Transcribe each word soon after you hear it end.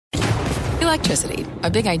electricity, a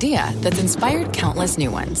big idea that's inspired countless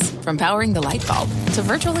new ones. From powering the light bulb to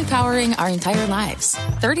virtually powering our entire lives.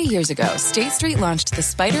 30 years ago, State Street launched the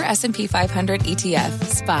Spider S&P 500 ETF,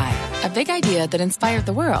 SPY. A big idea that inspired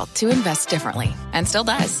the world to invest differently. And still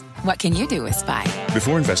does. What can you do with SPY?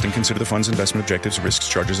 Before investing, consider the fund's investment objectives, risks,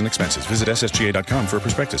 charges, and expenses. Visit ssga.com for a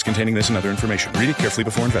prospectus containing this and other information. Read it carefully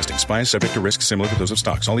before investing. SPY is subject to risks similar to those of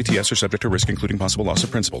stocks. All ETFs are subject to risk, including possible loss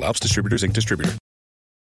of principal. Alps Distributors, Inc. Distributor.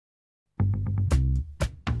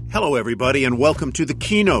 Hello, everybody, and welcome to The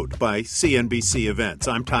Keynote by CNBC Events.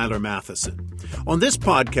 I'm Tyler Matheson. On this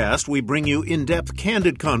podcast, we bring you in-depth,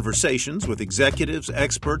 candid conversations with executives,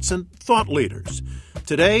 experts, and thought leaders.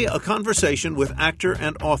 Today, a conversation with actor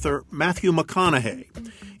and author Matthew McConaughey.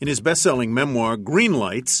 In his best-selling memoir,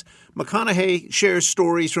 Greenlights, McConaughey shares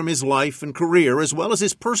stories from his life and career, as well as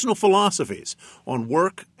his personal philosophies on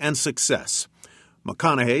work and success.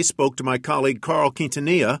 McConaughey spoke to my colleague Carl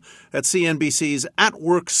Quintanilla at CNBC's At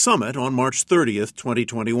Work Summit on March 30th,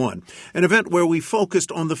 2021, an event where we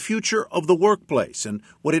focused on the future of the workplace and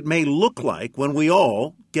what it may look like when we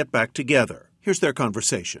all get back together. Here's their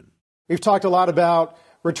conversation. We've talked a lot about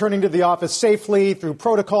returning to the office safely through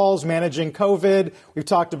protocols, managing COVID. We've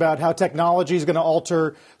talked about how technology is going to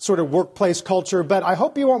alter sort of workplace culture. But I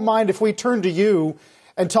hope you won't mind if we turn to you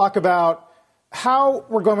and talk about how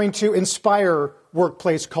we're going to inspire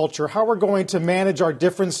workplace culture, how we're going to manage our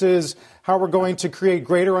differences, how we're going to create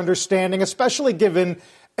greater understanding, especially given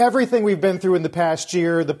everything we've been through in the past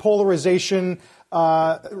year, the polarization,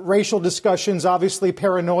 racial discussions, obviously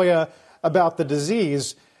paranoia about the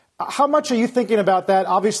disease. How much are you thinking about that?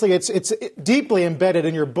 Obviously, it's deeply embedded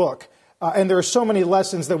in your book, and there are so many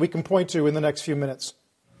lessons that we can point to in the next few minutes.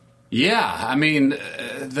 Yeah, I mean,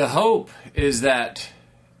 the hope is that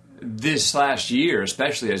this last year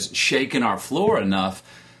especially has shaken our floor enough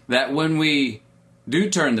that when we do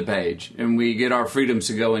turn the page and we get our freedoms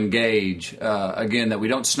to go engage again, that we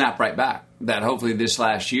don't snap right back. That hopefully this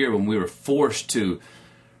last year, when we were forced to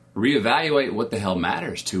reevaluate what the hell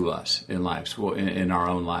matters to us in lives, in our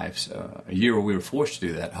own lives, a year where we were forced to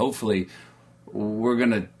do that, hopefully we're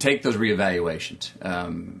going to take those reevaluations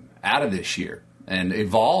out of this year and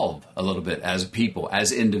evolve a little bit as people,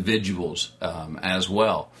 as individuals as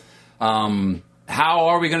well. How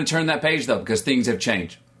are we going to turn that page, though? Because things have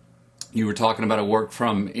changed. You were talking about a work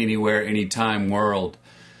from anywhere, anytime world.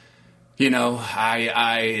 You know,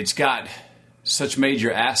 it's got such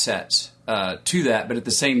major assets to that. But at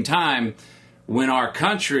the same time, when our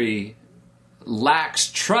country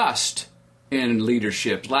lacks trust in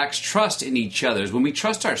leadership, lacks trust in each other, when we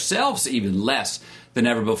trust ourselves even less than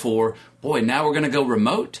ever before, boy, now we're going to go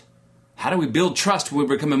remote. How do we build trust when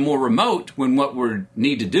we're becoming more remote when what we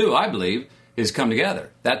need to do, I believe, is come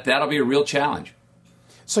together? That'll be a real challenge.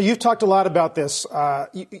 So you've talked a lot about this.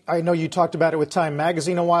 I know you talked about it with Time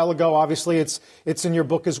Magazine a while ago. Obviously, it's in your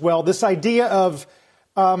book as well. This idea of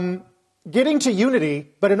getting to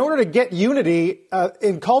unity, but in order to get unity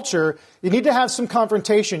in culture, you need to have some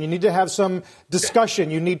confrontation. You need to have some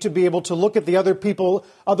discussion. You need to be able to look at the other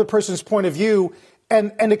person's point of view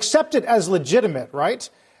and accept it as legitimate, right?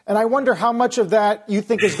 And I wonder how much of that you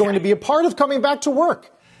think is going to be a part of coming back to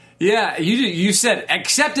work. Yeah, you said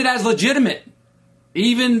accept it as legitimate,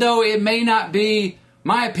 even though it may not be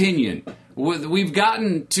my opinion. We've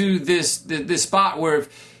gotten to this spot where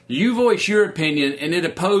if you voice your opinion and it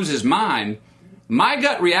opposes mine, our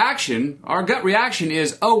gut reaction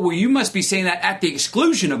is, oh, well, you must be saying that at the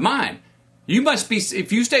exclusion of mine. You must be,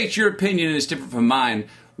 if you state your opinion and it's different from mine,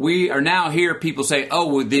 we are now hear people say,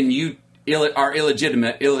 oh, well, then you are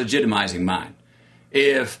illegitimizing mine.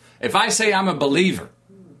 If I say I'm a believer,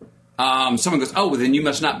 someone goes, oh, well, then you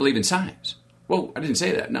must not believe in science. Well, I didn't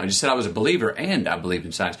say that. No, I just said I was a believer and I believe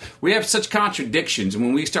in science. We have such contradictions, and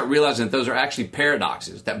when we start realizing that those are actually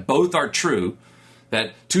paradoxes, that both are true,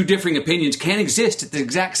 that two differing opinions can exist at the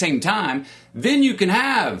exact same time, then you can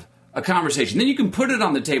have a conversation. Then you can put it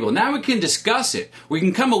on the table. Now we can discuss it. We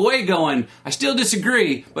can come away going, I still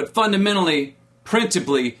disagree, but fundamentally,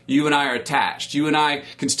 principally, you and I are attached. You and I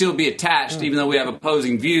can still be attached even though we have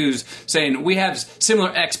opposing views, saying we have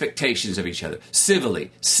similar expectations of each other, civilly,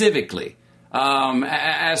 civically,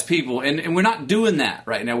 as people. And we're not doing that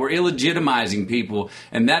right now. We're illegitimizing people,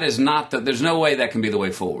 and that is not there's no way that can be the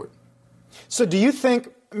way forward. So do you think,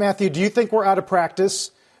 Matthew, we're out of practice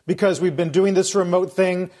because we've been doing this remote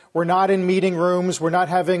thing? We're not in meeting rooms. We're not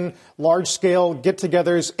having large-scale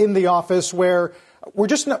get-togethers in the office where we're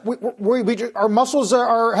just not, our muscles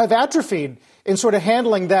have atrophied in sort of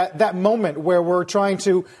handling that moment where we're trying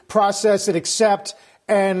to process and accept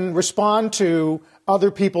and respond to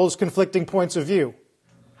other people's conflicting points of view.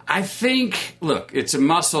 I think, look, it's a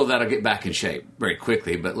muscle that'll get back in shape very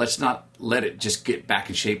quickly, but let's not let it just get back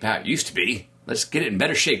in shape how it used to be. Let's get it in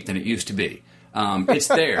better shape than it used to be. It's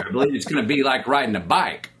there. I believe it's going to be like riding a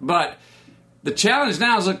bike. But the challenge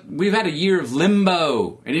now is, look, we've had a year of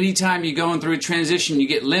limbo. And anytime you're going through a transition, you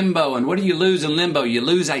get limbo. And what do you lose in limbo? You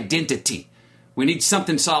lose identity. We need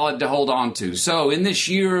something solid to hold on to. So in this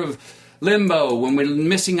year of limbo, when we're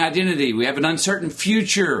missing identity, we have an uncertain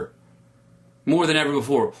future. More than ever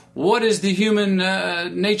before. What is the human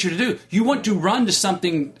nature to do? You want to run to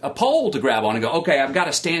something, a pole to grab on and go, okay, I've got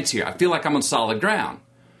a stance here. I feel like I'm on solid ground.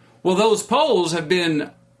 Well, those poles have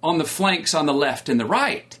been on the flanks on the left and the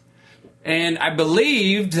right. And I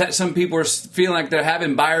believed that some people are feeling like they're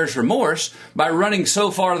having buyer's remorse by running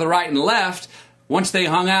so far to the right and left. Once they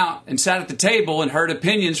hung out and sat at the table and heard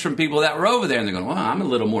opinions from people that were over there, and they're going, well, I'm a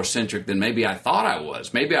little more centric than maybe I thought I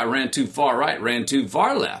was. Maybe I ran too far right, ran too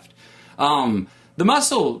far left. The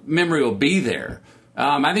muscle memory will be there.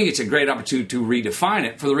 I think it's a great opportunity to redefine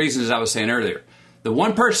it for the reasons I was saying earlier. The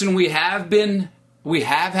one person we have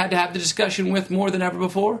had to have the discussion with more than ever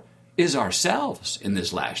before is ourselves in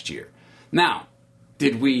this last year. Now,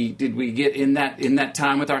 did we get in that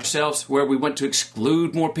time with ourselves where we want to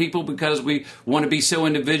exclude more people because we want to be so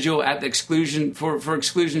individual at the exclusion for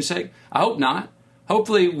exclusion's sake? I hope not.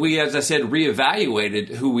 Hopefully we, as I said, reevaluated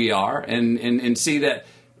who we are and see that,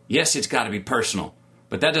 yes, it's got to be personal,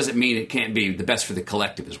 but that doesn't mean it can't be the best for the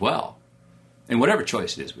collective as well, in whatever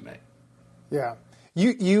choice it is we make. Yeah.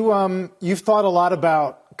 You've thought a lot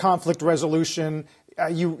about conflict resolution.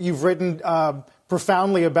 You've written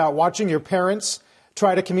profoundly about watching your parents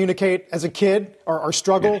try to communicate as a kid or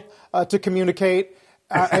struggle to communicate.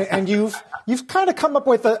 And you've kind of come up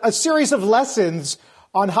with a series of lessons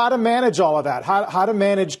on how to manage all of that, how to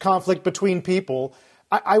manage conflict between people.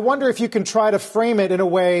 I wonder if you can try to frame it in a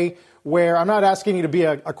way where, I'm not asking you to be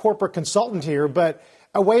a corporate consultant here, but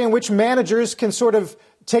a way in which managers can sort of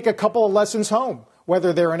take a couple of lessons home,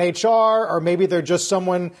 whether they're in HR or maybe they're just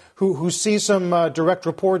someone who sees some direct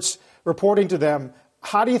reports reporting to them.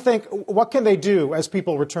 How do you think, what can they do as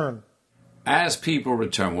people return? As people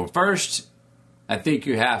return, well, first, I think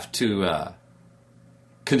you have to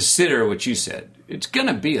consider what you said. It's going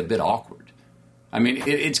to be a bit awkward. I mean,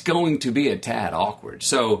 it's going to be a tad awkward.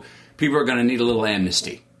 So people are going to need a little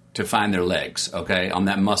amnesty to find their legs, okay, on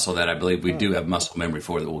that muscle that I believe we do have muscle memory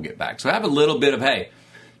for that we'll get back. So have a little bit of, hey,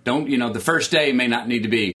 don't, the first day may not need to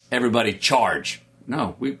be everybody charge.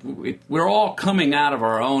 No, we're all coming out of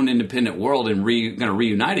our own independent world and going to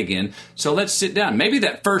reunite again. So let's sit down. Maybe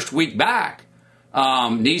that first week back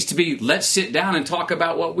needs to be, let's sit down and talk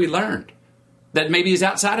about what we learned that maybe is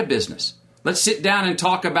outside of business. Let's sit down and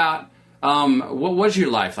talk about what was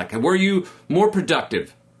your life like? Were you more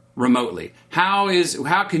productive remotely? How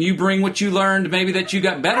can you bring what you learned maybe that you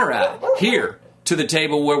got better at here to the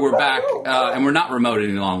table where we're back and we're not remote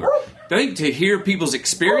any longer? I think to hear people's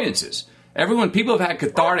experiences. People have had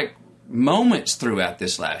cathartic moments throughout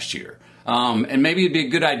this last year. And maybe it'd be a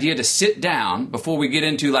good idea to sit down before we get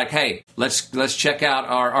into like, hey, let's check out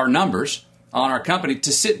our numbers on our company,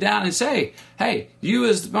 to sit down and say, hey, you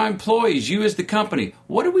as my employees, you as the company,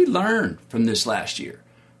 what did we learn from this last year?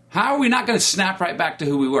 How are we not going to snap right back to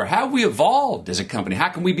who we were? How have we evolved as a company? How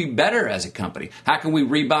can we be better as a company? How can we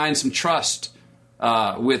rebind some trust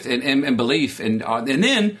and belief? And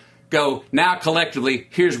then go, now collectively,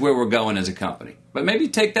 here's where we're going as a company. But maybe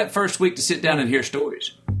take that first week to sit down and hear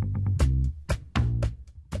stories.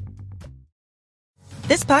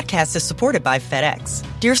 This podcast is supported by FedEx.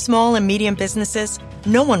 Dear small and medium businesses,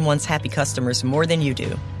 no one wants happy customers more than you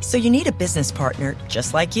do. So you need a business partner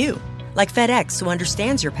just like you. Like FedEx, who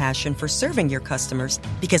understands your passion for serving your customers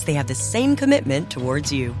because they have the same commitment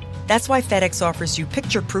towards you. That's why FedEx offers you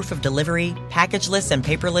picture proof of delivery, packageless and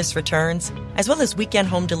paperless returns, as well as weekend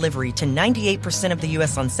home delivery to 98% of the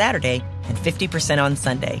U.S. on Saturday and 50% on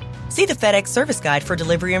Sunday. See the FedEx service guide for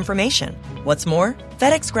delivery information. What's more,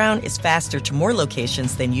 FedEx Ground is faster to more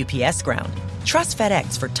locations than UPS Ground. Trust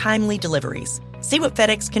FedEx for timely deliveries. See what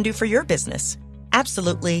FedEx can do for your business.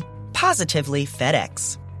 Absolutely, positively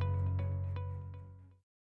FedEx.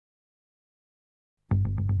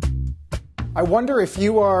 I wonder if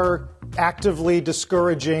you are actively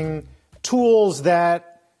discouraging tools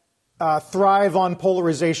that thrive on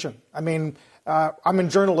polarization. I mean, I'm in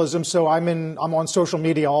journalism, so I'm on social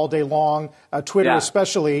media all day long, Twitter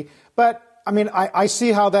especially. But I mean, I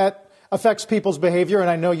see how that affects people's behavior, and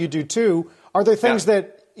I know you do too. Are there things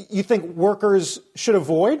that you think workers should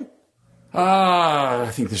avoid? I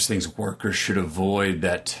think there's things workers should avoid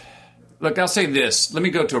that. Look, I'll say this. Let me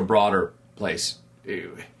go to a broader place.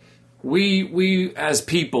 We as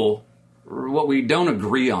people don't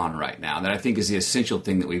agree on right now that I think is the essential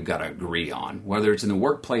thing that we've got to agree on, whether it's in the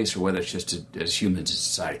workplace or whether it's just as humans in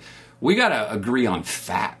society. We got to agree on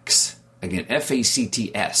facts. Again,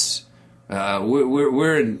 FACTS.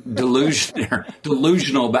 We're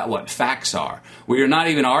delusional about what facts are. We are not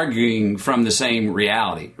even arguing from the same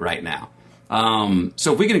reality right now.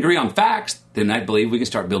 So if we can agree on facts, then I believe we can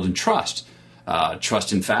start building trust.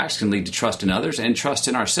 Trust in facts can lead to trust in others and trust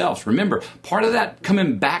in ourselves. Remember, part of that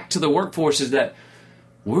coming back to the workforce is that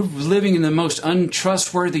we're living in the most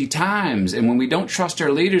untrustworthy times. And when we don't trust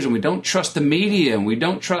our leaders and we don't trust the media and we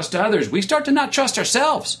don't trust others, we start to not trust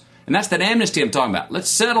ourselves. And that's that amnesty I'm talking about. Let's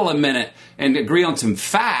settle a minute and agree on some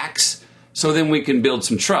facts so then we can build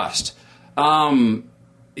some trust. If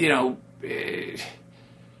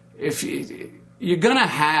you're going to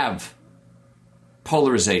have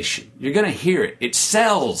polarization, you're going to hear it. It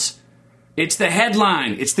sells. It's the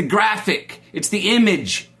headline. It's the graphic. It's the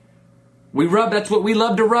image. That's what we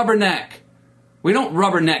love to rubberneck. We don't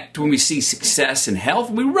rubberneck when we see success and health.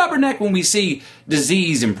 We rubberneck when we see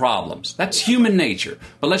disease and problems. That's human nature.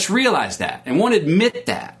 But let's realize that and want to admit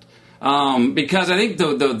that, because I think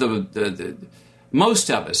the most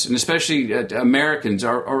of us, and especially Americans,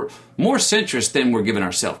 are more centrist than we're giving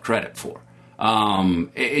ourselves credit for.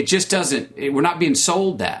 It just doesn't. We're not being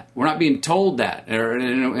sold that. We're not being told that, or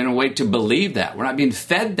in a way to believe that. We're not being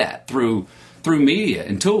fed that through media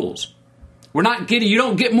and tools. We're not getting. You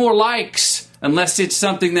don't get more likes unless it's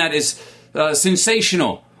something that is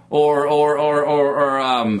sensational or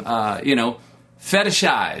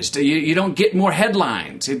fetishized. You don't get more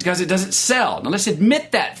headlines because it doesn't sell. Now let's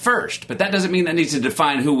admit that first, but that doesn't mean that needs to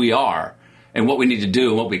define who we are and what we need to do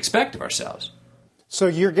and what we expect of ourselves. So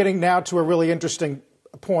you're getting now to a really interesting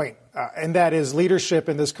point, and that is leadership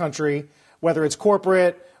in this country, whether it's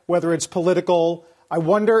corporate, whether it's political. I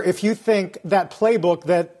wonder if you think that playbook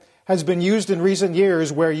that has been used in recent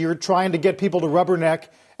years where you're trying to get people to rubberneck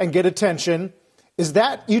and get attention,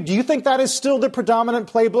 do you think that is still the predominant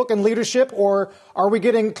playbook in leadership, or are we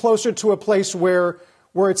getting closer to a place where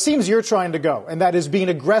it seems you're trying to go, and that is being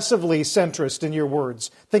aggressively centrist, in your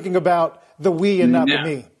words, thinking about the we and not the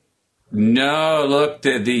me? No, look,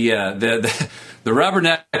 the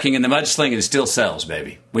rubbernecking and the mudslinging still sells,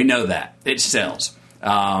 baby. We know that. It sells.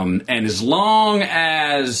 And as long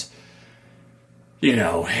as,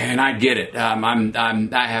 and I get it,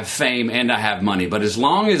 I have fame and I have money, but as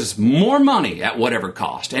long as more money at whatever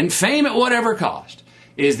cost and fame at whatever cost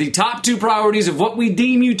is the top two priorities of what we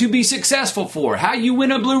deem you to be successful for, how you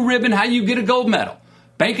win a blue ribbon, how you get a gold medal,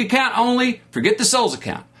 bank account only, forget the souls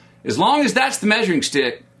account. As long as that's the measuring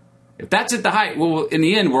stick, if that's at the height, well, in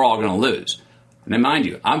the end, we're all going to lose. And then, mind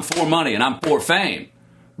you, I'm for money and I'm for fame.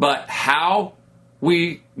 But how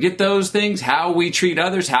we get those things, how we treat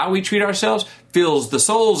others, how we treat ourselves, fills the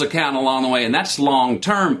souls account along the way. And that's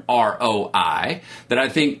long-term ROI that I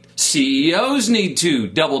think CEOs need to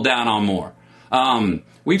double down on more.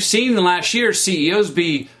 We've seen in the last year CEOs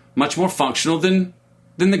be much more functional than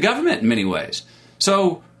the government in many ways.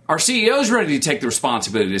 So are CEOs ready to take the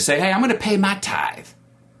responsibility to say, hey, I'm going to pay my tithe.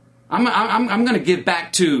 I'm going to give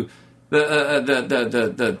back to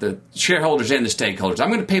the shareholders and the stakeholders. I'm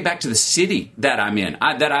going to pay back to the city that I'm in,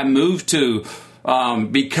 that I moved to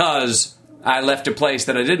because I left a place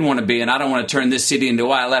that I didn't want to be, and I don't want to turn this city into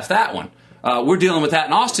why I left that one. We're dealing with that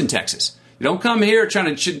in Austin, Texas. You don't come here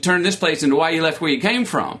trying to turn this place into why you left where you came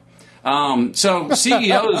from. So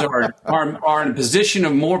CEOs are in a position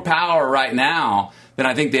of more power right now than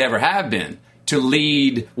I think they ever have been to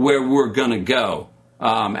lead where we're going to go.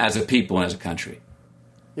 As a people and as a country.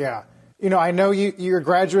 Yeah. I know you're a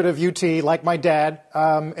graduate of UT, like my dad,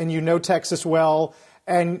 and you know Texas well,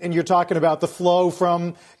 and you're talking about the flow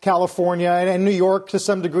from California and New York to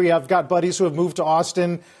some degree. I've got buddies who have moved to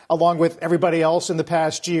Austin, along with everybody else in the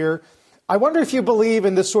past year. I wonder if you believe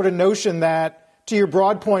in this sort of notion that, to your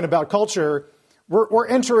broad point about culture, we're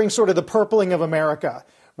entering sort of the purpling of America,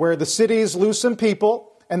 where the cities lose some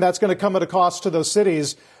people, and that's going to come at a cost to those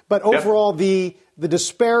cities. But overall, the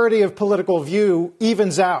disparity of political view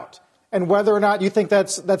evens out, and whether or not you think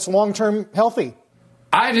that's long-term healthy.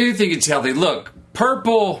 I do think it's healthy. Look,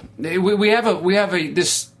 purple. We have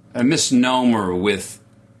a misnomer with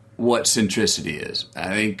what centricity is. I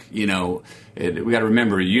think we got to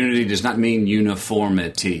remember unity does not mean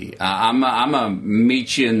uniformity. I'm a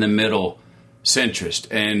meet you in the middle centrist,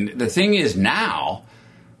 and the thing is now.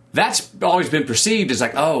 That's always been perceived as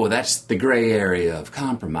like, oh, that's the gray area of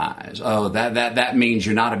compromise. Oh, that means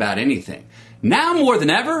you're not about anything. Now more than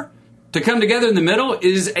ever, to come together in the middle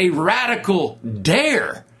is a radical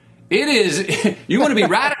dare. It is, you want to be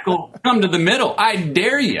radical, come to the middle. I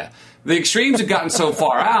dare you. the extremes have gotten so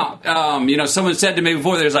far out. Someone said to me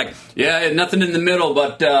before, there's like, yeah, nothing in the middle of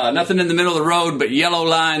the road but yellow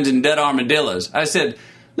lines and dead armadillos. I said,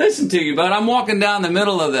 listen to you, bud. I'm walking down the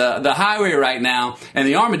middle of the highway right now, and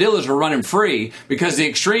the armadillos are running free because the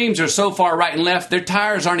extremes are so far right and left, their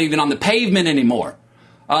tires aren't even on the pavement anymore.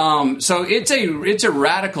 So it's a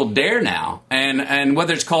radical dare now, and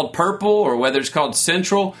whether it's called purple or whether it's called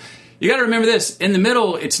central, you got to remember this. In the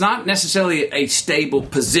middle, it's not necessarily a stable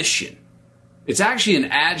position. It's actually an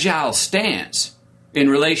agile stance in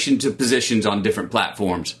relation to positions on different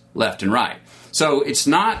platforms, left and right. So it's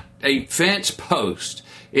not a fence post.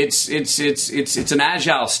 It's an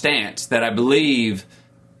agile stance that I believe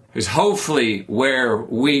is hopefully where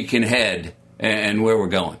we can head and where we're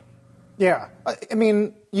going. Yeah. I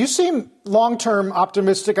mean, you seem long-term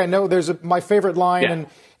optimistic. I know there's my favorite line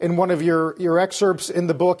in one of your excerpts in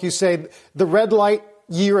the book. You say, the red light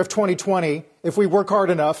year of 2020, if we work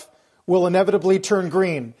hard enough, will inevitably turn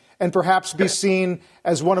green and perhaps be seen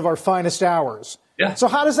as one of our finest hours. Yeah. So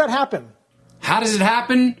how does that happen? How does it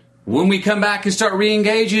happen? When we come back and start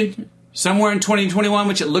re-engaging somewhere in 2021,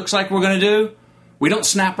 which it looks like we're going to do, we don't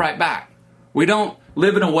snap right back. We don't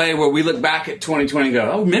live in a way where we look back at 2020 and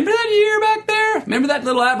go, oh, remember that year back there? Remember that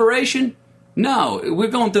little aberration? No, we're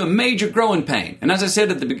going through a major growing pain. And as I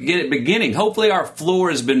said at the beginning, hopefully our floor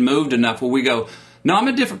has been moved enough where we go, no, I'm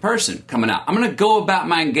a different person coming out. I'm going to go about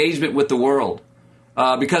my engagement with the world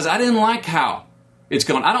because I didn't like how it's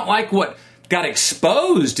gone. I don't like what got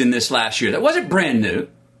exposed in this last year. That wasn't brand new.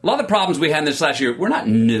 A lot of the problems we had in this last year were not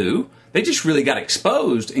new. They just really got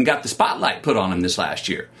exposed and got the spotlight put on them this last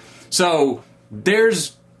year. So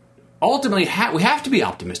there's ultimately, we have to be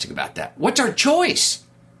optimistic about that. What's our choice?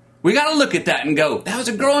 We got to look at that and go, that was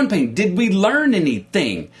a growing pain. Did we learn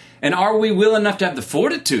anything? And are we willing enough to have the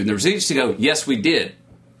fortitude and the resilience to go, yes, we did.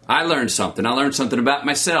 I learned something. I learned something about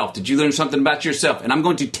myself. Did you learn something about yourself? And I'm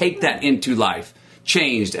going to take that into life,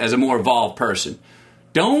 changed as a more evolved person.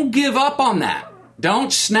 Don't give up on that.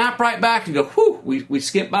 Don't snap right back and go, whew, we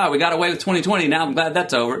skipped by. We got away with 2020. Now I'm glad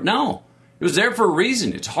that's over. No. It was there for a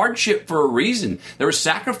reason. It's hardship for a reason. There was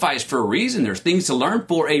sacrifice for a reason. There's things to learn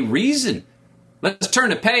for a reason. Let's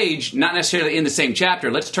turn the page, not necessarily in the same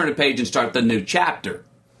chapter. Let's turn the page and start the new chapter.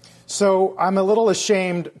 So I'm a little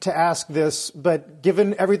ashamed to ask this, but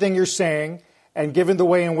given everything you're saying and given the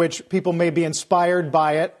way in which people may be inspired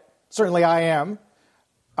by it, certainly I am,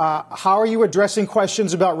 how are you addressing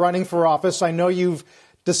questions about running for office? I know you've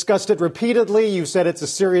discussed it repeatedly. You've said it's a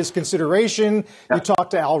serious consideration. Yeah. You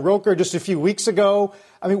talked to Al Roker just a few weeks ago.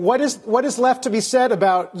 I mean, what is left to be said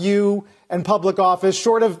about you and public office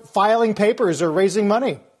short of filing papers or raising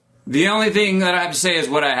money? The only thing that I have to say is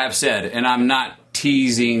what I have said, and I'm not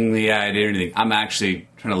teasing the idea or anything. I'm actually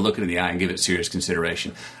trying to look it in the eye and give it serious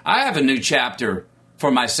consideration. I have a new chapter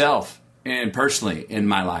for myself and personally in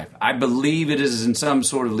my life. I believe it is in some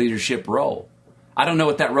sort of leadership role. I don't know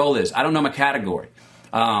what that role is. I don't know my category.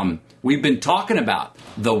 We've been talking about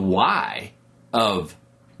the why of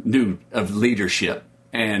leadership,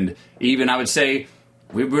 and even I would say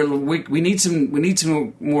we need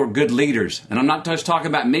some more good leaders. And I'm not just talking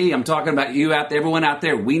about me. I'm talking about you out there, everyone out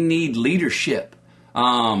there. We need leadership. So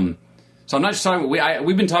I'm not just talking.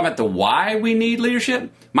 We've been talking about the why we need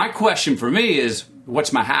leadership. My question for me is,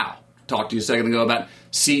 what's my how? Talked to you a second ago about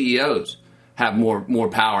CEOs have more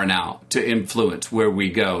power now to influence where we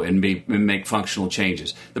go and make functional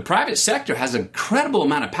changes. The private sector has an incredible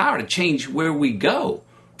amount of power to change where we go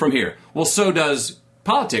from here. Well, so does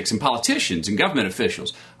politics and politicians and government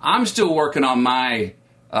officials. I'm still working on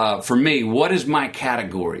for me, what is my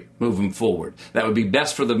category moving forward? That would be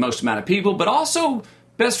best for the most amount of people, but also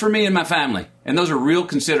best for me and my family. And those are real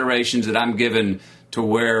considerations that I'm given to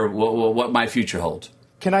what my future holds.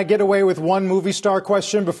 Can I get away with one movie star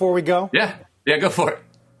question before we go? Yeah, go for it.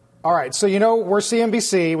 All right, so we're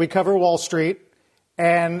CNBC, we cover Wall Street,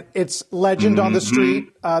 and it's legend on the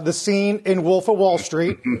street, the scene in Wolf of Wall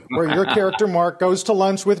Street, where your character, Mark, goes to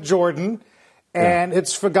lunch with Jordan, and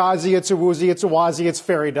it's Fugazi, it's a woozy, it's a wazi, it's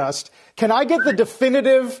fairy dust. Can I get the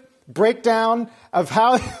definitive breakdown of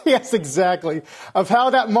how, yes, exactly, of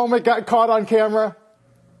how that moment got caught on camera?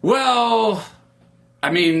 Well,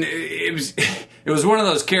 I mean, it was one of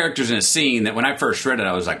those characters in a scene that when I first read it,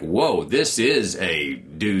 I was like, whoa, this is a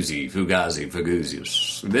doozy, Fugazi.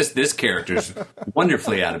 This character's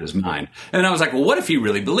wonderfully out of his mind. And I was like, well, what if he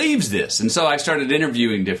really believes this? And so I started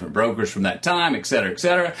interviewing different brokers from that time, et cetera, et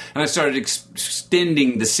cetera. And I started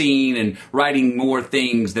extending the scene and writing more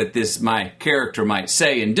things that my character might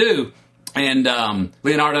say and do. And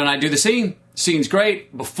Leonardo and I do the scene. Scene's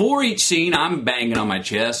great. Before each scene, I'm banging on my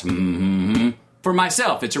chest. For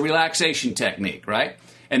myself, it's a relaxation technique, right?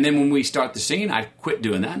 And then when we start the scene, I quit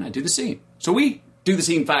doing that and I do the scene. So we do the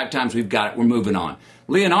scene 5 times. We've got it. We're moving on.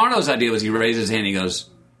 Leonardo's idea was he raised his hand. He goes,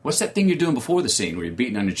 what's that thing you're doing before the scene where you're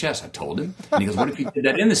beating on your chest? I told him. And he goes, what if you did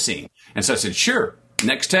that in the scene? And so I said, sure.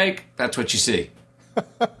 Next take, that's what you see.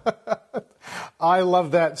 I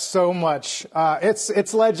love that so much.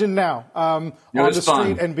 It's legend now on the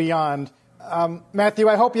street and beyond. Matthew,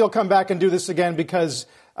 I hope you'll come back and do this again because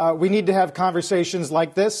we need to have conversations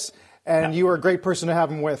like this, and you are a great person to have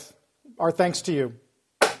them with. Our thanks to you.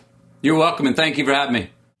 You're welcome, and thank you for having me.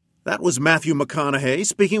 That was Matthew McConaughey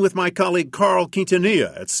speaking with my colleague Carl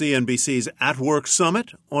Quintanilla at CNBC's At Work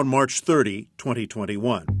Summit on March 30,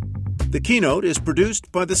 2021. The keynote is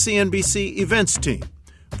produced by the CNBC Events team.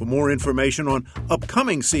 For more information on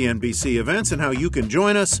upcoming CNBC events and how you can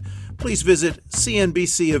join us, please visit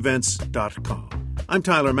cnbcevents.com. I'm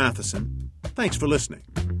Tyler Matheson. Thanks for listening.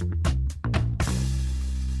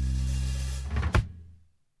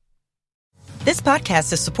 This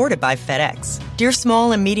podcast is supported by FedEx. Dear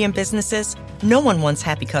small and medium businesses, no one wants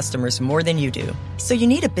happy customers more than you do. So you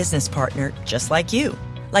need a business partner just like you.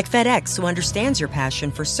 Like FedEx, who understands your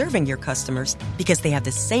passion for serving your customers because they have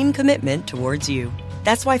the same commitment towards you.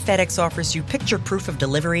 That's why FedEx offers you picture proof of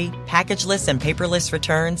delivery, packageless and paperless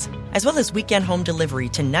returns, as well as weekend home delivery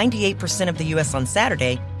to 98% of the U.S. on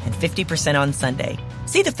Saturday and 50% on Sunday.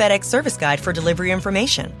 See the FedEx service guide for delivery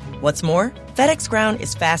information. What's more, FedEx Ground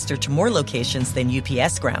is faster to more locations than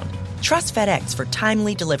UPS Ground. Trust FedEx for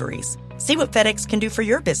timely deliveries. See what FedEx can do for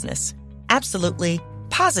your business. Absolutely,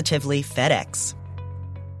 positively FedEx.